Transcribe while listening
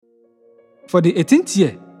For the 18th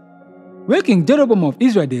year, when King Jeroboam of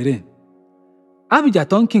Israel dey reign, Abijah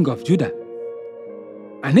turned king of Judah,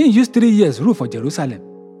 and he used 3 years rule for Jerusalem.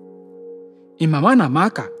 In mama na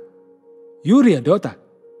Maacah, Uriah daughter,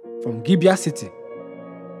 from Gibeah city.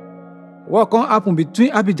 War come happen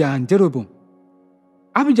between Abijah and Jeroboam.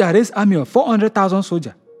 Abijah raised army of 400,000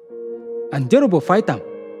 soldiers, and Jeroboam fight him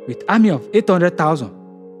with army of 800,000.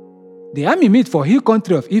 The army meet for hill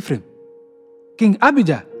country of Ephraim. King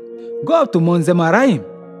Abijah go up to Mount Zemaraim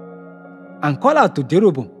and call out to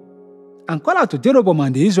Jeroboam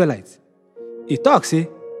and the Israelites. He talk say,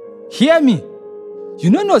 "Hear me, you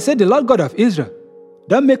no know say the Lord God of Israel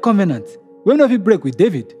don make covenant wey no fit break with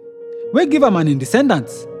David, wey give am an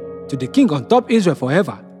descendants to the king on top Israel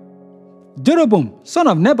forever." Jeroboam, son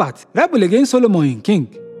of Nebat, rebel against Solomon in king.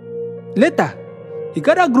 Later, he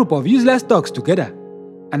gather group of useless thugs together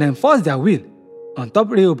and enforce their will on top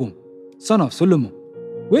Rehoboam, son of Solomon,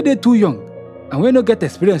 wey dey too young and wey no get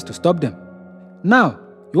experience to stop them. Now,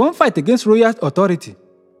 you wan fight against royal authority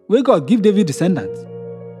wey God give David descendants.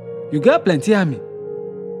 You get plenty army,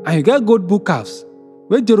 and you get gold bull calves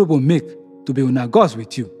wey Jeroboam make to be una gods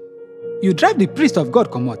with you. You drive the priest of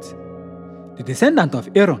God comot, the descendant of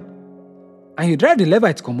Aaron, and you drive the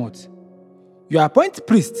Levites comot. You appoint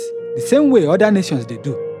priests the same way other nations dey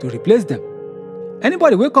do to replace them.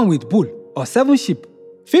 Anybody wey come with bull or 7 sheep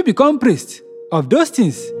fit become priest of those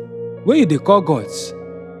things wey you dey call gods.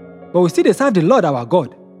 But we still dey serve the Lord our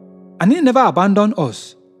God, and He never abandon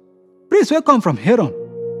us. Priests wey come from Aaron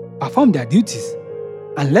perform their duties,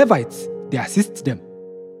 and Levites dey assist them.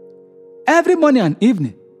 Every morning and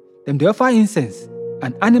evening, dem dey offer incense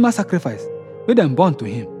and animal sacrifice wey dem burn to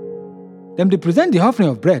Him. Dem dey present the offering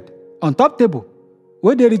of bread on top table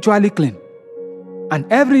wey dey ritually clean. And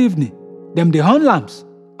every evening, dem dey hunt lambs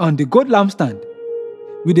on the gold lampstand.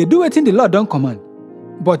 We dey do wetin the Lord don command,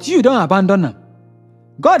 but you don abandon am.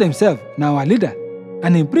 God Himself na our leader,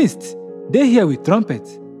 and Him priests dey here with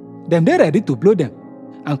trumpets. Dem dey ready to blow them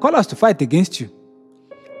and call us to fight against you.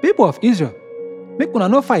 People of Israel, make una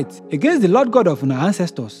no fight against the Lord God of una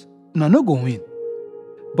ancestors. Una no go win."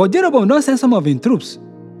 But Jeroboam don send some of him troops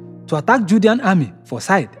to attack Judean army for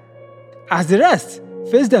side, as the rest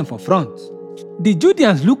face them for front. The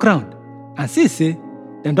Judeans look round and see say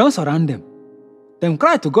dem don surround them. Dem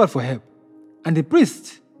cry to God for help, and the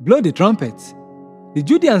priests blow the trumpets. The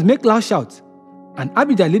Judeans make loud shouts, and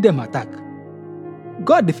Abijah lead them attack.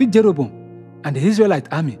 God defeat Jeroboam and the Israelite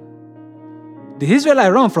army. The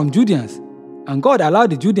Israelites run from Judeans, and God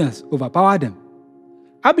allowed the Judeans overpower them.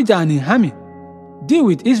 Abijah and his army deal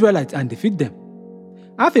with Israelites and defeat them.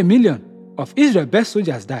 500,000 of Israel's best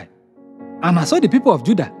soldiers die. And so the people of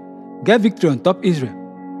Judah get victory on top Israel,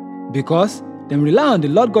 because they rely on the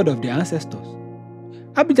Lord God of their ancestors.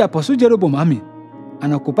 Abijah pursued Jeroboam's army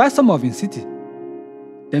and occupied some of his city.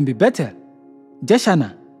 Then be Bethel,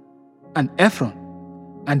 Jeshanah, and Ephron,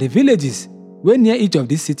 and the villages were near each of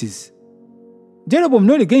these cities. Jeroboam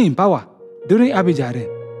no regain in power during Abijah's reign.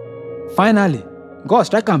 Finally, God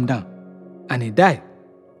struck him down, and he died.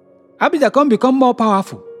 Abijah come become more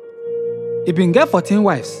powerful. He been get 14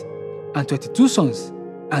 wives, and 22 sons,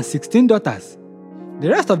 and 16 daughters. The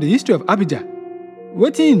rest of the history of Abijah,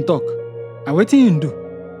 wetin him talk and wetin him do,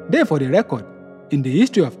 dey for the record in the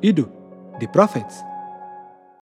history of Iddo, the prophets.